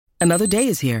Another day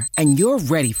is here, and you're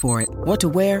ready for it. What to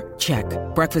wear? Check.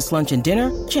 Breakfast, lunch, and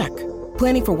dinner? Check.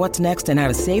 Planning for what's next and how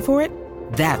to save for it?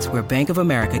 That's where Bank of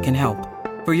America can help.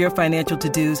 For your financial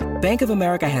to-dos, Bank of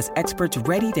America has experts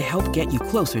ready to help get you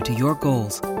closer to your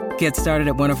goals. Get started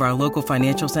at one of our local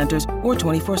financial centers or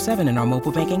 24/7 in our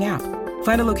mobile banking app.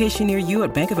 Find a location near you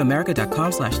at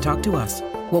bankofamerica.com/talktous.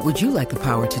 What would you like the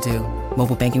power to do?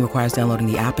 Mobile banking requires downloading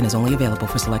the app and is only available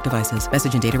for select devices.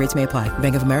 Message and data rates may apply.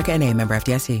 Bank of America N.A., member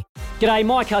FDIC. G'day,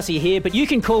 Mike Hussey here, but you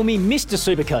can call me Mr.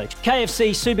 Supercoach. KFC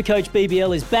Supercoach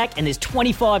BBL is back and there's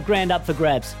 25 grand up for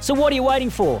grabs. So what are you waiting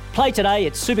for? Play today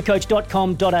at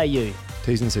supercoach.com.au.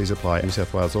 T's and C's apply. New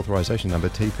South Wales authorisation number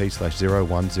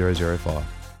TP/01005.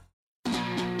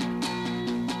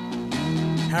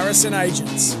 Harrison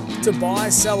Agents. To buy,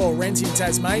 sell or rent in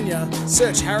Tasmania,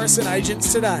 search Harrison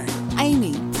Agents today.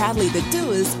 Amy, proudly the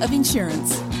doers of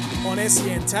insurance. On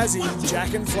SEN Tassie,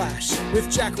 Jack and Flash, with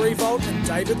Jack Revolt and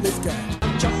David Lithgow.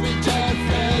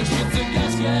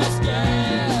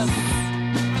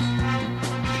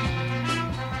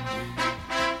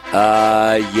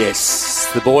 Yes,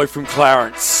 the boy from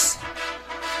Clarence.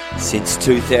 Since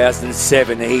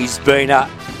 2007, he's been a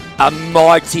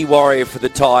mighty warrior for the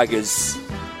Tigers.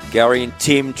 Gary and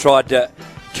Tim tried to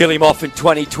kill him off in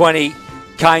 2020.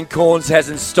 Kane Corns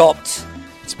hasn't stopped.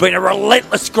 It's been a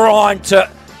relentless grind to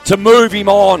move him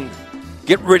on,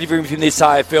 get rid of him from this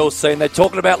AFL scene. They're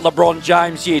talking about LeBron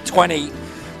James year 20.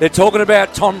 They're talking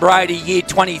about Tom Brady year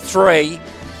 23.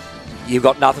 You've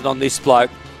got nothing on this bloke.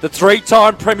 The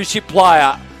three-time premiership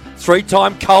player,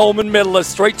 three-time Coleman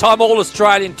medalist, three-time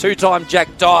All-Australian, two-time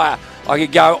Jack Dyer. I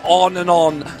could go on and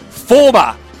on.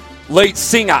 Former lead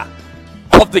singer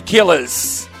of the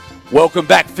Killers. Welcome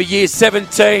back for year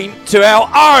 17 to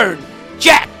our own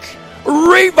Jack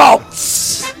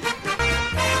Revolts. Away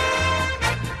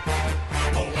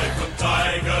from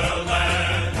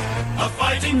Tigerland, a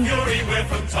fighting fury, we're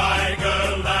from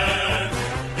Tigerland.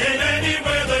 In any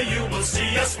weather you will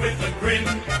see us with a grin,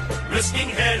 risking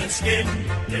head and skin.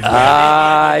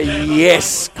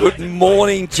 Yes. Good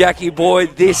morning, Jackie boy.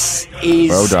 This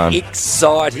is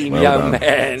exciting, young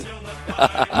man.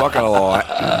 I'm not going to lie.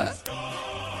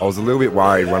 I was a little bit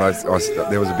worried when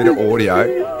there was a bit of audio.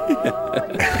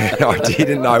 I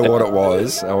didn't know what it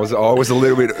was. I was a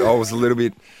little bit,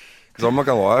 because I'm not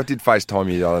going to lie, I did FaceTime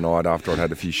you the other night after I'd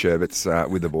had a few sherbets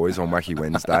with the boys on Wacky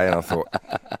Wednesday, and I thought,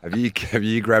 have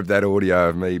you grabbed that audio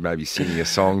of me maybe singing a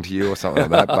song to you or something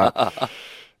like that? But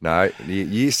no,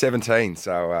 year 17.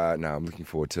 So no, I'm looking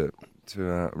forward to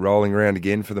rolling around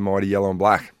again for the mighty yellow and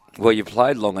black. Well, you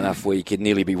played long enough where you could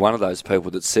nearly be one of those people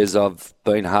that says, I've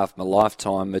been half my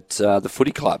lifetime at the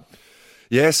footy club.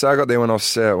 Yeah, so I got there when I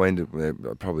was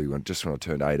probably just when I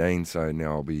turned 18, so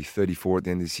now I'll be 34 at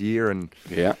the end of this year, and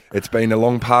it's been a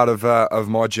long part of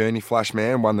my journey, Flash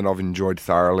Man, one that I've enjoyed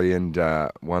thoroughly, and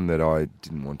one that I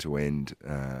didn't want to end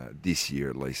this year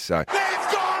at least. So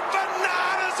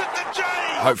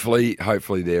hopefully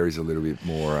there is a little bit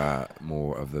more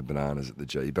of the bananas at the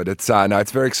G, but it's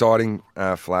it's very exciting,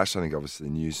 Flash. I think obviously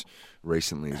the news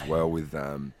recently as well with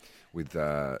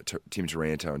Tim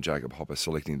Taranto and Jacob Hopper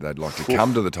selecting they'd like to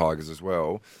come to the Tigers as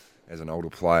well as an older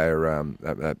player.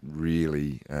 That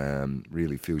really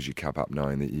fills your cup up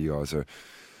knowing that you guys are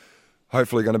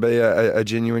hopefully going to be a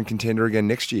genuine contender again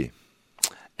next year.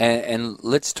 And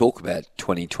let's talk about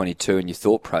 2022 and your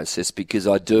thought process, because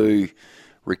I do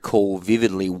recall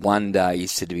vividly one day you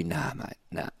said to me, nah,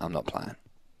 I'm not playing.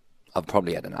 I've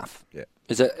probably had enough. Yeah.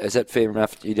 Is that fair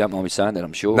enough? You don't mind me saying that,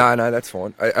 I'm sure. No, that's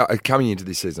fine. Coming into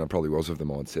this season, I probably was of the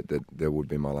mindset that there would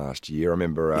be my last year. I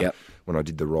remember when I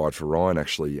did the ride for Ryan,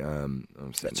 actually.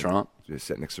 That's right.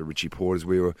 Sat next to Richie Porters.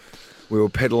 We were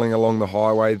pedalling along the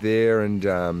highway there, and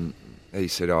he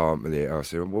said, I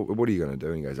said, what are you going to do?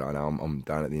 And he goes, no, I'm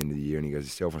done at the end of the year. And he goes,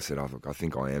 yourself? I said, look, I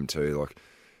think I am too.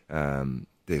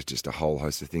 There's just a whole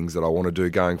host of things that I want to do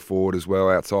going forward as well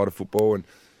outside of football. And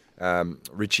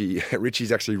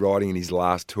Richie's actually riding in his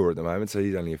last tour at the moment, so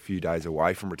he's only a few days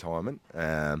away from retirement.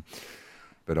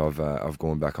 But I've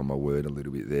gone back on my word a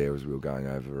little bit there as we were going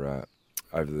over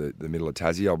the middle of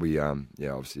Tassie. I'll be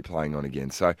obviously playing on again.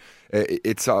 So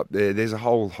it's there's a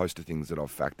whole host of things that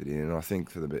I've factored in, and I think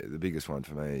for the biggest one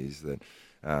for me is that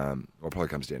probably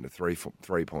comes down to three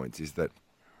points. Is that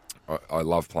I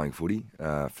love playing footy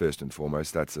first and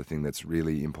foremost. That's the thing that's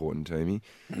really important to me.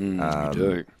 You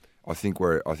do. I think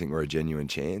we're a genuine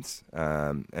chance,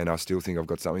 and I still think I've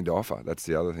got something to offer. That's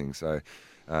the other thing. So,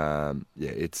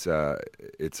 it's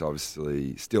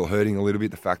obviously still hurting a little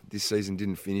bit the fact that this season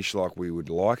didn't finish like we would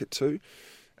like it to,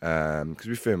 because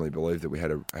we firmly believe that we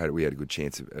had a good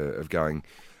chance of going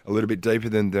a little bit deeper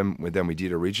than we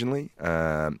did originally,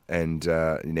 and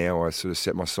now I sort of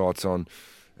set my sights on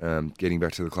getting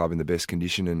back to the club in the best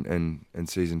condition and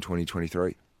season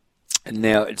 2023.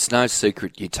 Now, it's no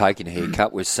secret you're taking a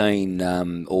haircut. We're seeing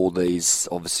all these,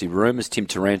 obviously, rumours. Tim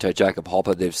Taranto, Jacob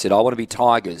Hopper, they've said, I want to be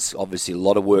Tigers. Obviously, a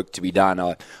lot of work to be done.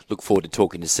 I look forward to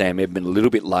talking to Sam Edmund a little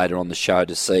bit later on the show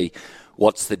to see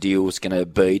what's the deal's going to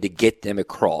be to get them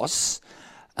across.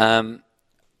 When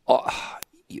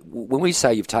we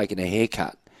say you've taken a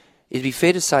haircut, it'd be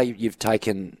fair to say you've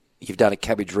done a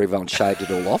cabbage revo and shaved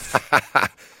it all off?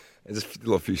 There's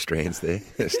still a few strands there.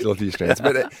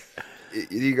 But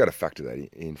you got to factor that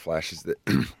in, Flash, is that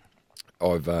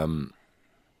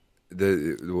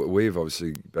we've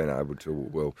obviously been able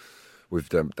to, we've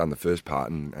done the first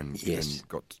part and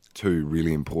got two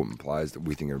really important players that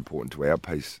we think are important to our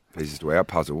pieces to our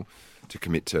puzzle to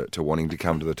commit to wanting to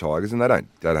come to the Tigers, and they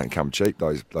don't come cheap.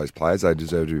 Those players, they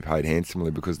deserve to be paid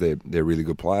handsomely because they're really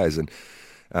good players, and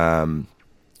I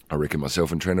reckon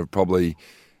myself and Trent have probably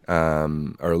are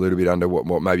a little bit under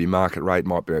what maybe market rate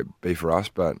might be for us,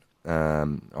 but.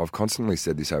 I've constantly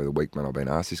said this over the week when I've been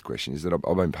asked this question, is that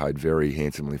I've been paid very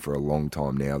handsomely for a long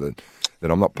time now, that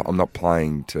I'm not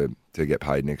playing to get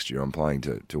paid next year. I'm playing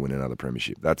to win another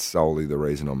premiership. That's solely the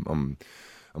reason I'm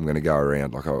going to go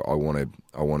around. Like I want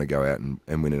to go out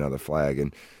and win another flag,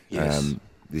 and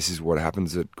this is what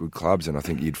happens at good clubs. And I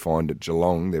think you'd find at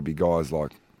Geelong there'd be guys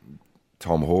like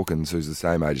Tom Hawkins, who's the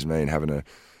same age as me and having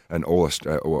an all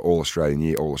Australian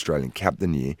year, all Australian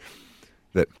captain year,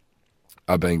 that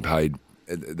are being paid.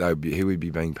 He would be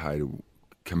being paid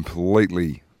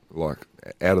completely like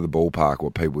out of the ballpark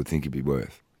what people would think he'd be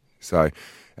worth. So,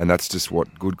 and that's just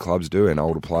what good clubs do and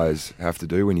older players have to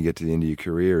do when you get to the end of your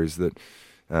career, is that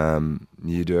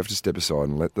you do have to step aside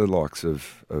and let the likes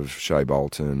of Shea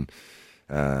Bolton,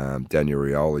 Daniel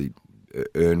Rioli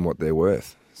earn what they're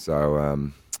worth.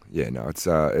 So,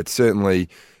 it's certainly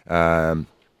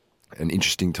an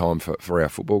interesting time for our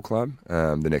football club.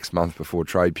 The next month before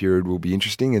trade period will be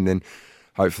interesting, and then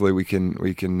hopefully we can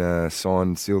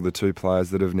seal the two players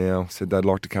that have now said they'd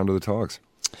like to come to the Tigers.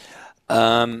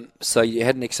 So you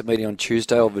had an exit meeting on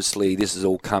Tuesday. Obviously, this has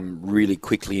all come really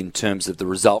quickly in terms of the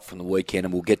result from the weekend,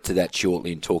 and we'll get to that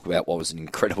shortly and talk about what was an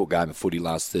incredible game of footy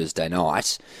last Thursday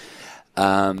night.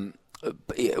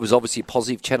 It was obviously a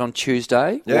positive chat on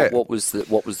Tuesday. Yeah. What was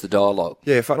the dialogue?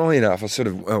 Yeah, funnily enough, I sort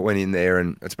of went in there,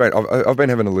 and I've been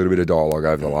having a little bit of dialogue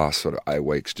over the last sort of 8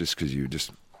 weeks, just because you're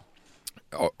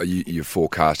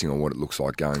forecasting on what it looks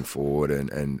like going forward,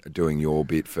 and doing your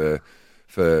bit for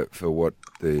what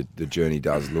the journey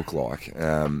does look like.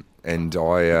 And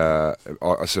I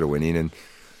sort of went in, and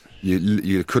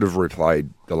you could have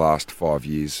replayed the last 5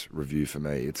 years review for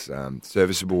me. It's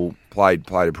serviceable. Played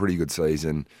a pretty good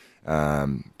season.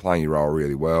 Playing your role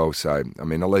really well. So, I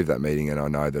mean, I leave that meeting and I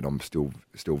know that I'm still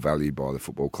valued by the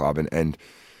football club, and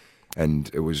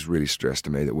it was really stressed to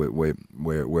me that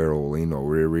we're all in, or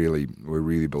we really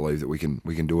believe that we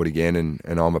can do it again,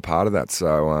 and I'm a part of that.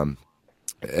 So,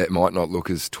 it might not look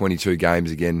as 22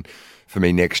 games again for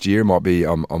me next year. It might be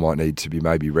I might need to be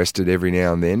maybe rested every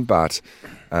now and then, but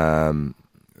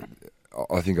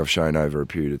I think I've shown over a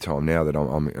period of time now that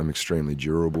I'm extremely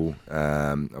durable.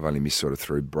 I've only missed sort of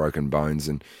through broken bones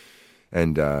and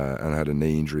I had a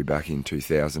knee injury back in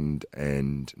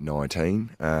 2019.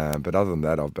 But other than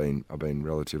that, I've been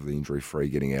relatively injury free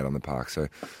getting out on the park. So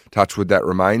touch wood, that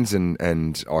remains,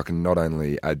 and I can not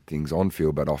only add things on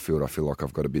field, but off field I feel like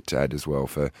I've got a bit to add as well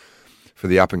for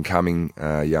the up and coming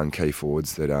young key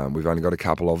forwards that we've only got a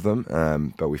couple of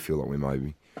them, but we feel like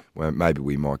maybe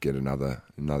we might get another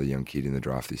young kid in the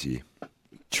draft this year.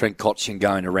 Trent Cotchin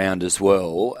going around as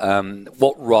well.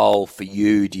 What role for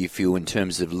you do you feel in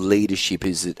terms of leadership?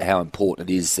 Is it how important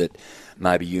it is that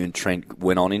maybe you and Trent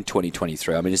went on in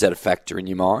 2023? I mean, is that a factor in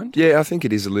your mind? Yeah, I think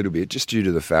it is a little bit, just due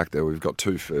to the fact that we've got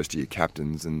 2 first-year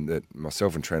captains, and that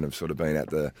myself and Trent have sort of been at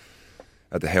the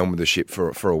helm of the ship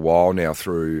for a while now,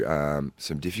 through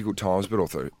some difficult times, but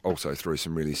also through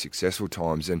some really successful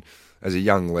times. And as a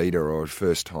young leader or a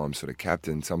first-time sort of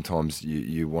captain, sometimes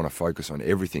you want to focus on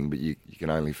everything, but you can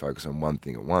only focus on one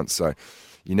thing at once. So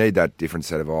you need that different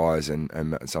set of eyes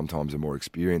and sometimes a more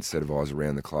experienced set of eyes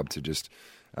around the club to just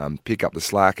pick up the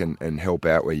slack and help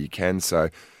out where you can. So,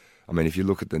 I mean, if you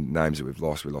look at the names that we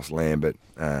lost Lambert,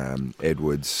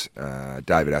 Edwards,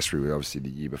 David Astbury, obviously the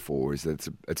year before. Is that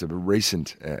it's a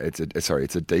recent, it's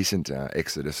a decent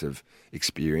exodus of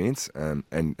experience and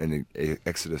an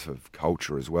exodus of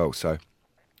culture as well. So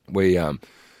we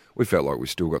felt like we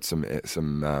still got some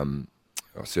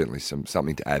certainly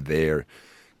something to add there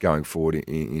going forward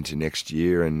into next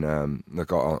year. And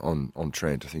look, on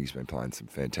Trent, I think he's been playing some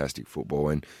fantastic football.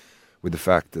 And with the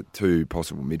fact that 2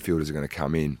 possible midfielders are going to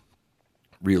come in,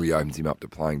 really opens him up to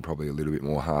playing probably a little bit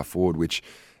more half forward, which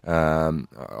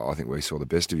I think we saw the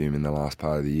best of him in the last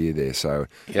part of the year there. So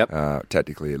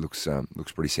tactically, it looks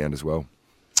pretty sound as well.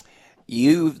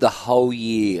 You, the whole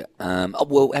year,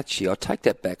 well, actually, I'll take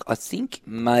that back. I think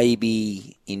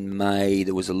maybe in May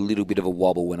there was a little bit of a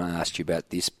wobble when I asked you about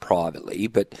this privately,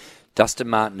 but Dustin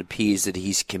Martin appears that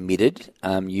he's committed.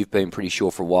 You've been pretty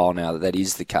sure for a while now that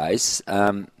is the case.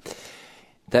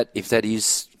 That if that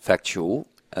is factual,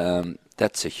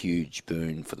 that's a huge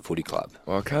boon for the footy club.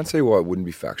 Well, I can't see why it wouldn't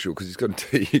be factual because he's got a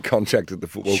 2-year contract at the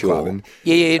football club. And,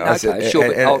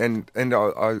 sure. And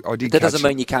I did. That doesn't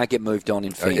mean you can't get moved on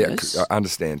in fairness. I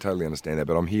totally understand that.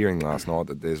 But I'm hearing last night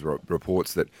that there's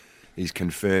reports that he's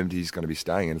confirmed he's going to be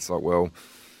staying, and it's like, well,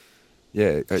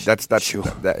 yeah, that's sure.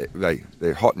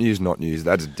 They're hot news, not news.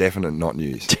 That's definite not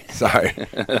news. So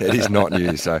it is not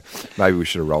news. So maybe we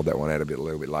should have rolled that one out a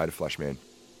little bit later, Flashman.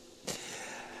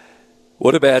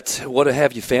 What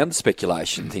have you found the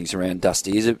speculation things around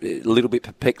Dusty? Is it a little bit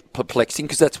perplexing?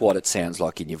 Because that's what it sounds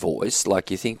like in your voice.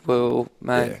 Like you think, well,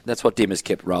 mate, that's what Dimmer's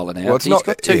kept rolling out. Well, he's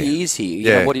got 2 years here.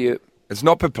 You know, what do you... It's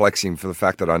not perplexing for the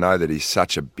fact that I know that he's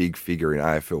such a big figure in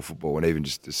AFL football and even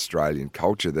just Australian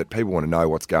culture that people want to know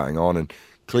what's going on. And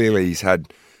clearly he's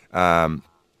had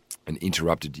an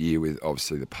interrupted year with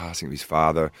obviously the passing of his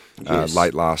father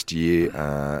late last year,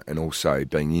 and also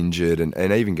being injured,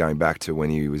 and even going back to when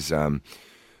he was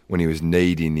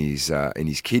kneed in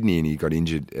his kidney and he got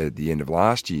injured at the end of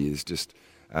last year. Is just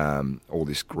all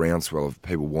this groundswell of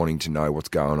people wanting to know what's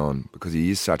going on because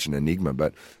he is such an enigma.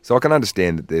 But so I can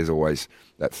understand that there's always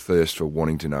that thirst for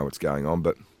wanting to know what's going on,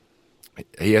 but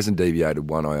he hasn't deviated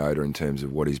one iota in terms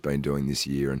of what he's been doing this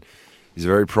year. And he's a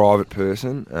very private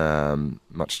person,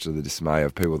 much to the dismay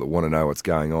of people that want to know what's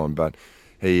going on. But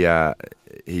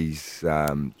he's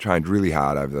trained really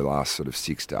hard over the last sort of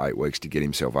 6 to 8 weeks to get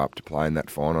himself up to play in that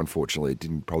final. Unfortunately, it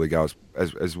didn't probably go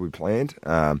as we planned.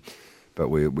 But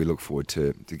we look forward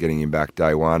to getting him back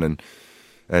day one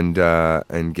and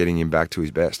getting him back to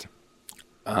his best.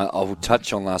 I will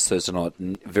touch on last Thursday night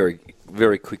very,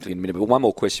 very quickly in a minute. But one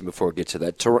more question before I get to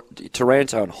that.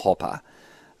 Taranto and Hopper.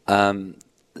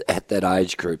 At that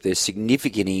age group, there's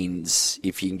significant ins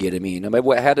if you can get them in. I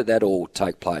mean, how did that all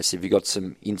take place? Have you got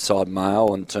some inside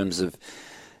mail in terms of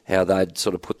how they'd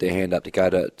sort of put their hand up to go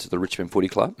to the Richmond Footy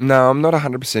Club? No, I'm not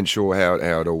 100% sure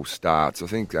how it all starts. I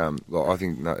think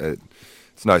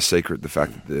it's no secret the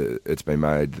fact that it's been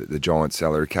made that the Giants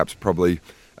salary cap's probably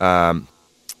at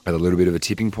a little bit of a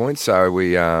tipping point. So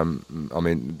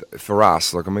for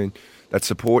us, that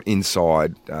support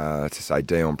inside to say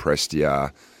Dion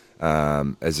Prestia.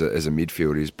 As a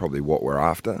midfielder is probably what we're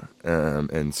after,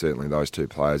 and certainly those 2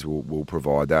 players will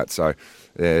provide that. So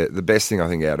the best thing I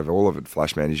think out of all of it,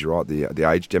 Flashman, is you're right, the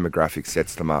age demographic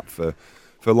sets them up for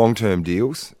long-term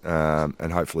deals,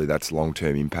 and hopefully that's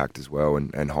long-term impact as well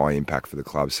and high impact for the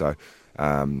club. So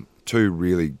 2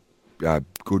 really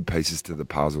good pieces to the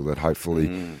puzzle that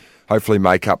hopefully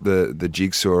make up the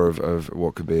jigsaw of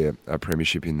what could be a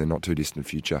premiership in the not-too-distant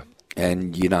future.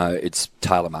 And, it's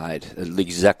tailor-made,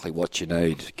 exactly what you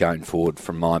need going forward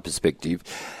from my perspective.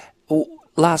 Well,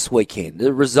 last weekend,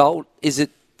 the result, is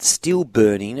it still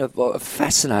burning? A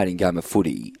fascinating game of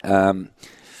footy. Do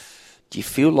you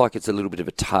feel like it's a little bit of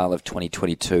a tale of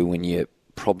 2022 when you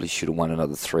probably should have won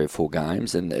another 3 or 4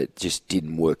 games and it just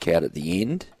didn't work out at the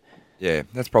end? Yeah,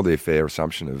 that's probably a fair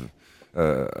assumption of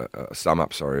a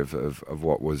sum-up, of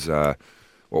what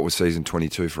was season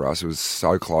 22 for us. It was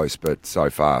so close, but so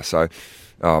far. So,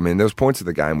 there was points of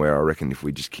the game where I reckon if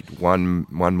we just kicked one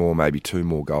more, maybe 2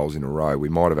 more goals in a row, we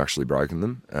might have actually broken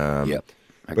them.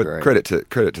 But credit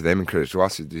to them and credit to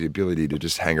us, the ability to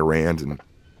just hang around and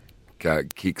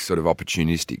kick sort of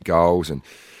opportunistic goals. And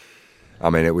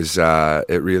it was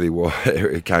it really was.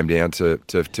 It came down to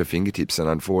fingertips, and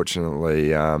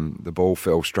unfortunately, the ball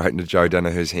fell straight into Joe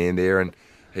Danaher's hand there, and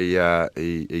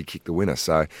he kicked the winner.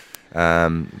 So.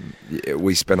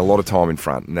 We spent a lot of time in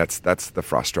front, and that's the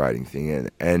frustrating thing,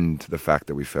 and the fact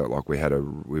that we felt like we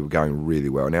were going really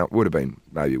well. Now it would have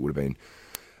been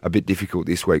a bit difficult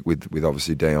this week with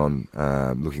obviously Dion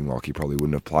looking like he probably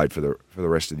wouldn't have played for the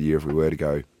rest of the year if we were to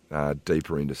go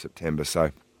deeper into September.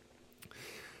 So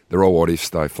they're all what ifs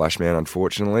though, Flashman,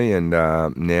 unfortunately, and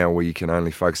now we can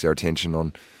only focus our attention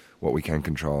on what we can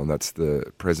control, and that's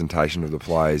the presentation of the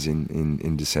players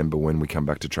in December when we come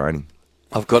back to training.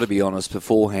 I've got to be honest,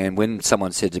 beforehand, when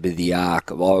someone said to be the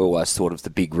ARC, I always thought of the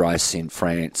big race in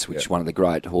France, which is one of the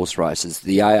great horse races.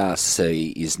 The ARC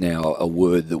is now a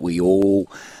word that we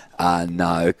all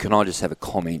No. Can I just have a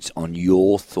comment on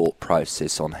your thought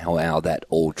process on how that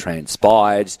all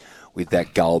transpired with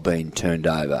that goal being turned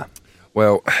over?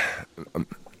 Well,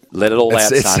 let it all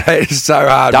out, son. It's so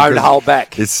hard. Don't hold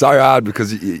back. It's so hard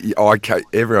because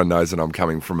everyone knows that I'm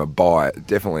coming from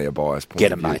definitely a biased point of view.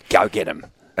 Get him, mate. Go get him.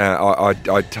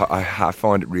 I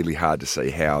find it really hard to see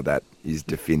how that is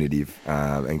definitive.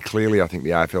 And clearly I think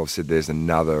the AFL said there's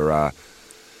another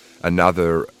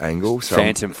angle. So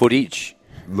Phantom footage.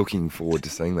 Looking forward to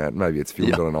seeing that. Maybe it's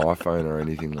filmed on an iPhone or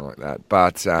anything like that.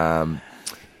 But, I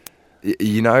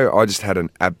just had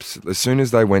as soon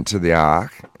as they went to the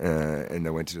arc and they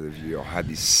went to the view, I had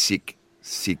this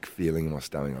sick feeling in my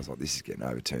stomach. I was like, this is getting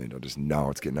overturned. I just know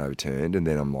it's getting overturned. And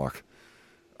then I'm like,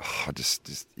 I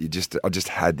just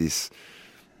had this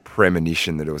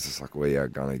premonition that it was just like, we are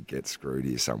going to get screwed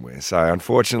here somewhere. So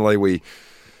unfortunately, it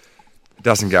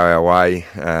doesn't go our way.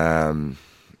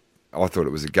 I thought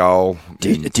it was a goal.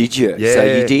 Did you? Yeah, so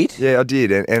you did? Yeah, I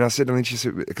did. And I said to Lynch,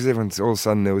 because everyone's all of a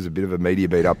sudden there was a bit of a media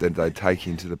beat up that they'd take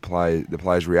into the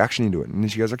player's reaction into it. And then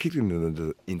she goes, I kicked it into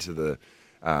the to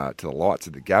the lights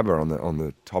of the Gabba on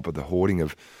the top of the hoarding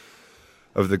of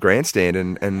the grandstand.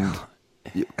 And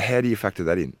how do you factor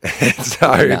that in? It's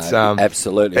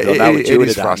absolutely. I know what you would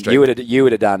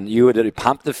have done. You would have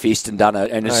pumped the fist and done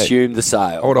it and assumed the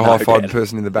sale. I would have high-fived the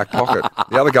person in the back pocket.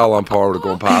 The other goal umpire would have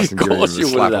gone past and given him a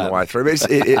slap on the way through.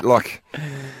 But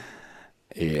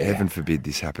heaven forbid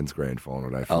this happens grand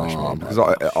final day for Flash, because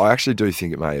I actually do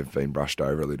think it may have been brushed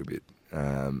over a little bit.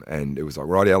 And it was like,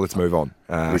 right, let's move on.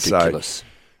 Ridiculous. So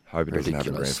hope it doesn't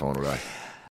happen grand final day.